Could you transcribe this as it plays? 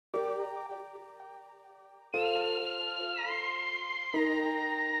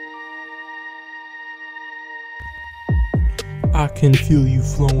I can feel you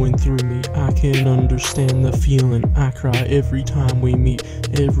flowing through me. I can understand the feeling. I cry every time we meet,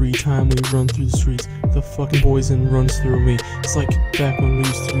 every time we run through the streets. The fucking poison runs through me. It's like back when we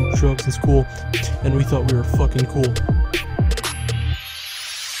used to do drugs in school and we thought we were fucking cool.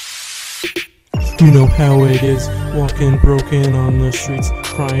 You know how it is, walking broken on the streets,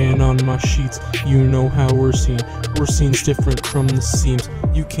 crying on my sheets. You know how we're seen. We're seen's different from the seams.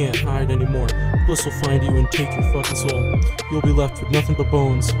 You can't hide anymore. Bliss will find you and take your fucking soul. You'll be left with nothing but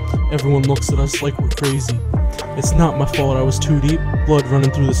bones. Everyone looks at us like we're crazy. It's not my fault I was too deep, blood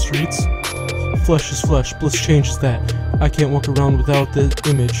running through the streets. Flesh is flesh, Bliss changes that. I can't walk around without the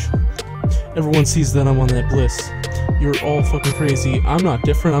image. Everyone sees that I'm on that Bliss. You're all fucking crazy. I'm not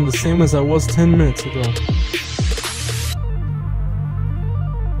different, I'm the same as I was 10 minutes ago.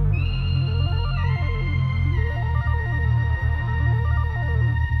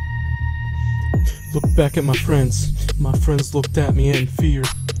 Look back at my friends. My friends looked at me in fear.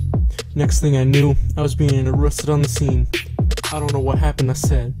 Next thing I knew, I was being arrested on the scene. I don't know what happened, I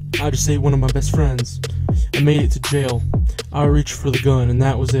said. I just ate one of my best friends. I made it to jail. I reached for the gun and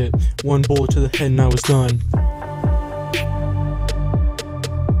that was it. One bullet to the head and I was done.